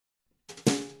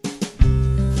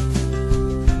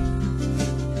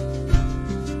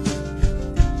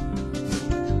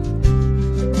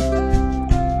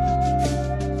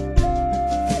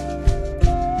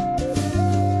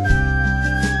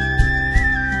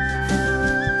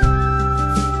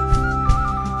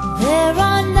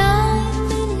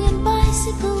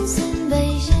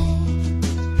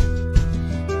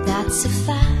It's a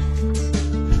fact,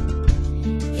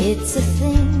 it's a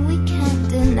thing we can't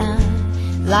deny,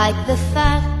 like the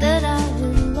fact that I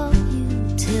will love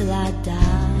you till I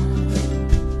die.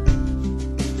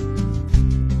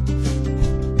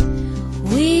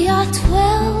 We are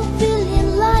 12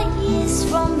 billion light years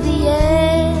from the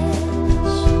edge,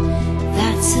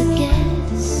 that's a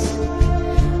guess.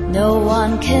 No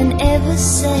one can ever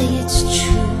say it's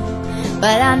true,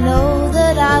 but I know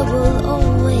that I will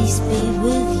always be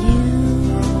with you.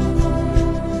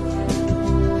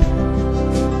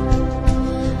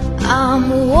 I'm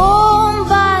warmed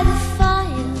by the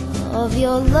fire of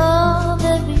your love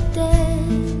every day,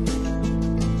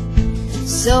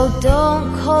 so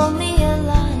don't call me a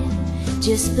liar,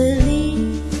 just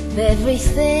believe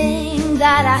everything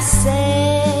that I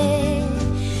say.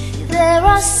 There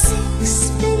are 6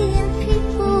 billion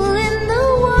people in the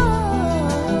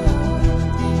world,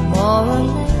 more or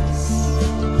less,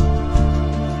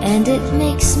 and it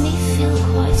makes me feel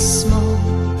quite small,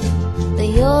 but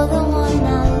you're the one I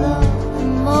love the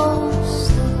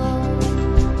most of all.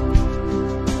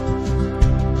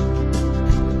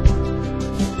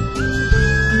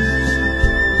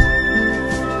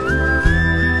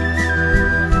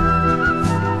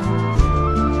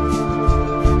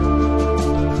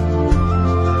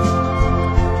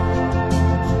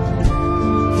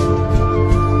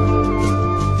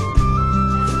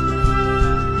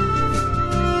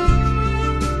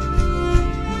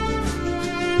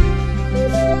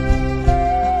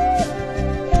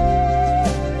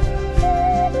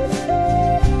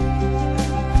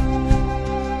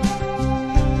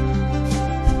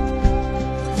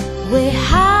 We're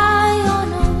high on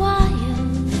a wire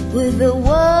with the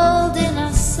world in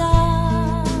our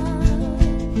sight,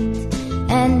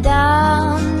 and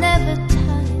I'm never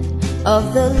tired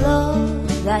of the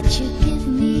love that you give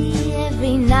me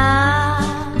every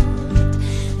night.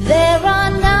 There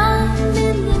are 9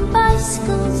 million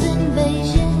bicycles in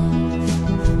Beijing,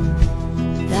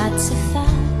 that's a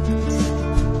fact.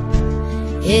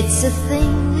 It's a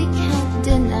thing we can't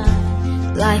deny,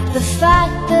 like the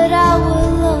fact that I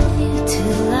will love you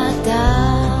till I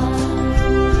die.